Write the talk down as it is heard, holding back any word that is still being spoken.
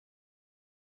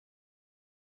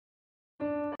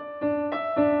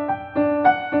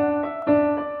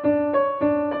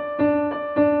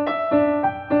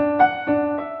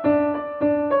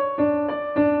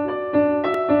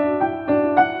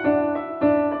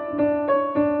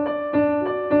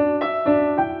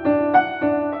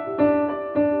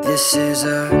This is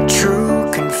a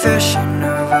true confession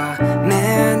of a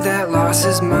man that lost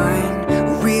his mind. A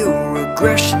real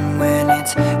regression when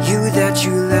it's you that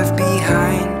you left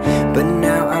behind. But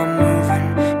now I'm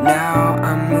moving, now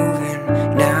I'm moving,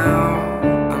 now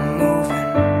I'm moving.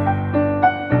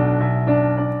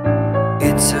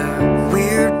 It's a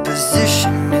weird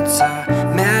position, it's a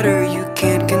matter you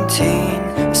can't contain.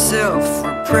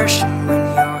 Self-repression when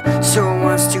your soul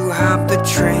wants to hop the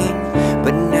train.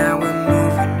 But now we're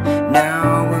moving,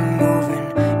 now we're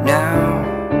moving, now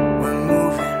we're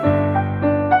moving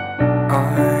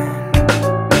on.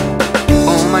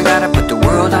 Oh my God, I put the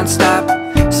world on stop.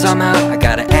 Somehow I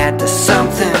gotta add to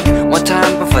something. One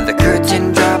time before the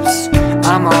curtain drops.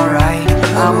 I'm alright,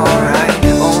 I'm alright.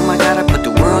 Oh my God, I put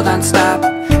the world on stop.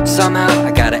 Somehow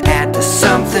I gotta add to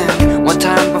something. One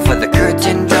time before the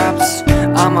curtain drops.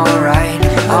 I'm alright,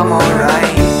 I'm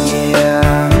alright,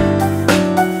 yeah.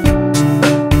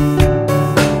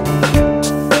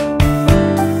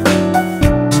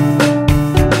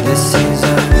 This is a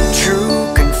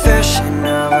true confession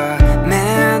of a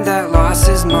man that lost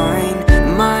his mind.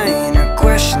 Minor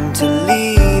question to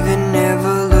leave and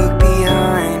never look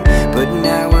behind. But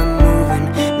now we're moving,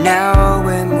 now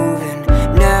we're moving,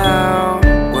 now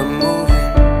we're moving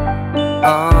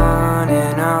on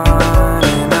and on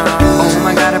and on. Oh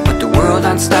my God, I put the world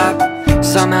on stop.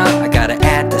 Somehow I gotta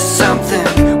add to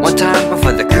something. One time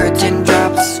before the curtain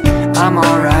drops. I'm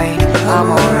alright,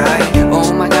 I'm alright.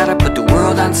 Oh my God, I put the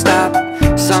world on stop.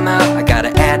 Somehow I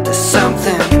gotta add to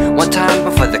something. One time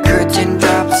before the curtain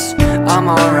drops. I'm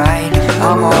alright,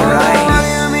 I'm alright.